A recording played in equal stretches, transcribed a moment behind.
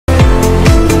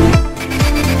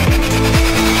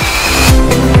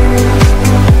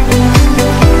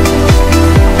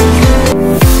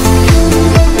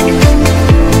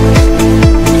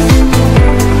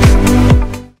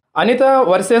Anitha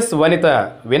versus వనిత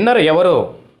winner ఎవరు?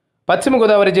 పశ్చిమ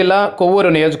గోదావరి జిల్లా కొవ్వూరు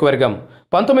నియోజకవర్గం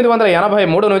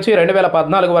 1983 నుంచి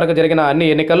 2014 వరకు జరిగిన అన్ని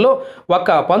ఎన్నికల్లో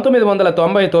ఒక్క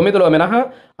 1999లో మినహా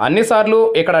అన్నిసార్లు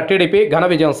ఇక్కడ టీడీపీ ఘన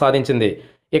విజయం సాధించింది.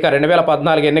 ఇక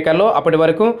 2014 ఎన్నికల్లో అప్పటి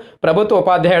వరకు ప్రభుత్వ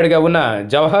ఉపాధ్యాయుడిగా ఉన్న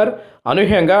జవహర్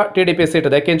అనూహ్యంగా టీడీపీ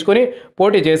సీటు దక్కించుకుని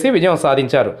పోటీ చేసి విజయం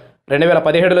సాధించారు.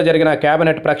 2017లో జరిగిన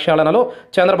కేబినెట్ ప్రక్షాళనలో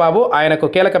చంద్రబాబు ఆయనకు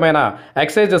కీలకమైన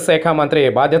ఎక్సైజ్ శాఖ మంత్రి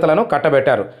బాధ్యతలను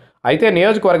కట్టబెట్టారు. అయితే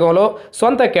నియోజకవర్గంలో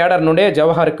సొంత కేడర్ నుండే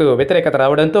జవహర్కు వ్యతిరేకత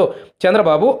రావడంతో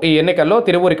చంద్రబాబు ఈ ఎన్నికల్లో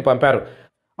తిరువూరికి పంపారు.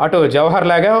 అటు జవహర్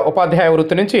లాగా ఉపాధ్యాయ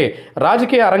వృత్తి నుంచి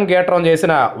రాజకీయ అరంగేట్రం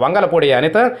చేసిన వంగలపూడి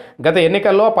అనిత గత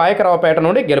ఎన్నికల్లో పాయకరావుపేట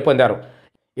నుండి గెలుపొందారు.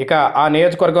 ఇక ఆ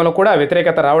నియోజకవర్గంలో కూడా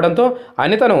వ్యతిరేకత రావడంతో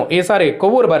అనితను ఈసారి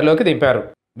కొవ్వూరు బరిలోకి దింపారు.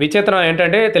 విచిత్రం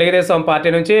ఏంటంటే తెలుగుదేశం పార్టీ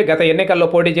నుంచి గత ఎన్నికల్లో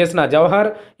పోటీ చేసిన జవహర్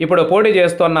ఇప్పుడు పోటీ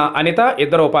చేస్తున్న అనిత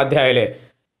ఇద్దరు ఉపాధ్యాయులే.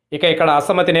 ఇక ఇక్కడ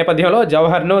అసమ్మతి నేపథ్యంలో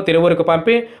జవహర్ను తిరువూరుకు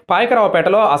పంపి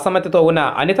పాయకరావుపేటలో అసమ్మతితో ఉన్న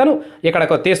అనితను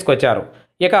ఇక్కడకు తీసుకొచ్చారు.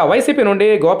 ఇక వైసీపీ నుండి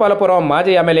గోపాలపురం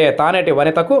మాజీ ఎమ్మెల్యే తానేటి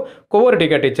వనితకు కొవ్వూరు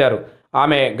టికెట్ ఇచ్చారు.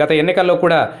 ఆమె గత ఎన్నికల్లో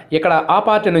కూడా ఇక్కడ ఆ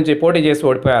పార్టీ నుంచి పోటీ చేసి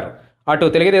ఓడిపోయారు. అటు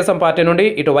తెలుగుదేశం పార్టీ నుండి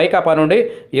ఇటు వైకాపా నుండి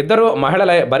ఇద్దరు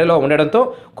మహిళల బరిలో ఉండడంతో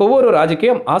కొవ్వూరు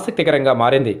రాజకీయం ఆసక్తికరంగా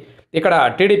మారింది. ఇక్కడ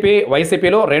టీడీపీ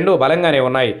వైసీపీలో రెండూ బలంగానే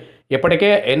ఉన్నాయి. ఇప్పటికే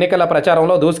ఎన్నికల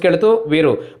ప్రచారంలో దూసుకెళ్తూ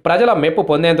వీరు ప్రజల మెప్పు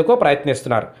పొందేందుకు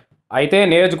ప్రయత్నిస్తున్నారు. అయితే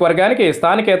నియోజకవర్గానికి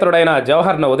స్థానికేతరుడైన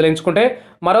జవహర్ను వదిలించుకుంటే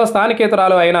మరో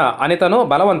స్థానికేతరాలు అయిన అనితను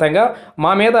బలవంతంగా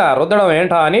మా మీద రుద్దడం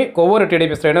ఏంటా అని కొవ్వూరు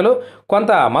టీడీపీ శ్రేణులు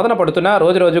కొంత మదన పడుతున్నా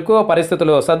రోజురోజుకు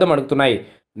పరిస్థితులు సద్దుమణుగుతున్నాయి.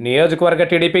 నియోజకవర్గ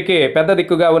టీడీపీకి పెద్ద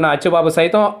దిక్కుగా ఉన్న అచ్చుబాబు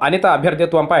సైతం అనిత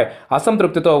అభ్యర్థిత్వంపై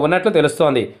అసంతృప్తితో ఉన్నట్లు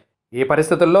తెలుస్తోంది. ఈ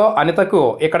పరిస్థితుల్లో అనితకు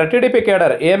ఇక్కడ టీడీపీ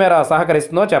కేడర్ ఏ మేర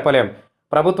సహకరిస్తుందో చెప్పలేం.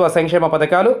 ప్రభుత్వ సంక్షేమ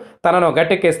పథకాలు తనను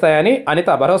గట్టెక్కిస్తాయని అనిత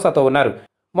భరోసాతో ఉన్నారు.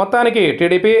 మొత్తానికి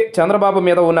టీడీపీ చంద్రబాబు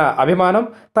మీద ఉన్న అభిమానం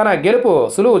తన గెలుపు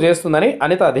సులువు చేస్తుందని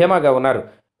అనిత ధీమాగా ఉన్నారు.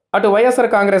 అటు వైఎస్ఆర్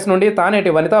కాంగ్రెస్ నుండి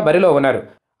తానేటి వనిత బరిలో ఉన్నారు.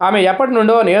 ఆమె ఎప్పటి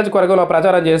నుండో నియోజకవర్గంలో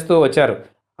ప్రచారం చేస్తూ వచ్చారు.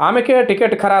 ఆమెకే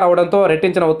టికెట్ ఖరారవడంతో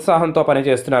రెట్టించిన ఉత్సాహంతో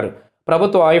పనిచేస్తున్నారు.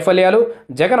 ప్రభుత్వ వైఫల్యాలు,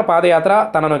 జగన్ పాదయాత్ర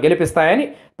తనను గెలిపిస్తాయని,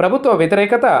 ప్రభుత్వ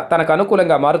వ్యతిరేకత తనకు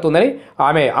అనుకూలంగా మారుతుందని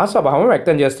ఆమె ఆశాభావం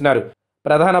వ్యక్తం చేస్తున్నారు.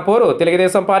 ప్రధాన పోరు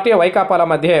తెలుగుదేశం పార్టీ వైకాపాల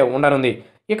మధ్య ఉండనుంది.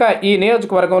 ఇక ఈ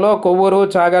నియోజకవర్గంలో కొవ్వూరు,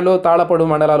 చాగలు, తాళపొడు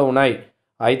మండలాలు ఉన్నాయి.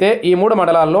 అయితే ఈ 3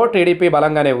 మండలాల్లో టీడీపీ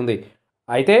బలంగానే ఉంది.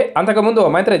 అయితే అంతకుముందు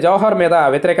మంత్రి జవహర్ మీద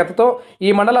వ్యతిరేకతతో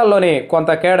ఈ మండలాల్లోని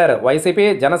కొంత కేడర్ వైసీపీ,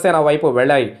 జనసేన వైపు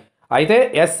వెళ్లాయి. అయితే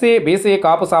ఎస్సీ, బీసీ,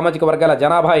 కాపు సామాజిక వర్గాల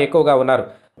జనాభా ఎక్కువగా ఉన్నారు.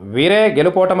 వీరే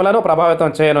గెలుపోటములను ప్రభావితం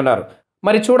చేయనున్నారు.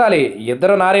 మరి చూడాలి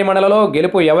ఇద్దరు నారీమణులలో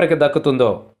గెలుపు ఎవరికి దక్కుతుందో.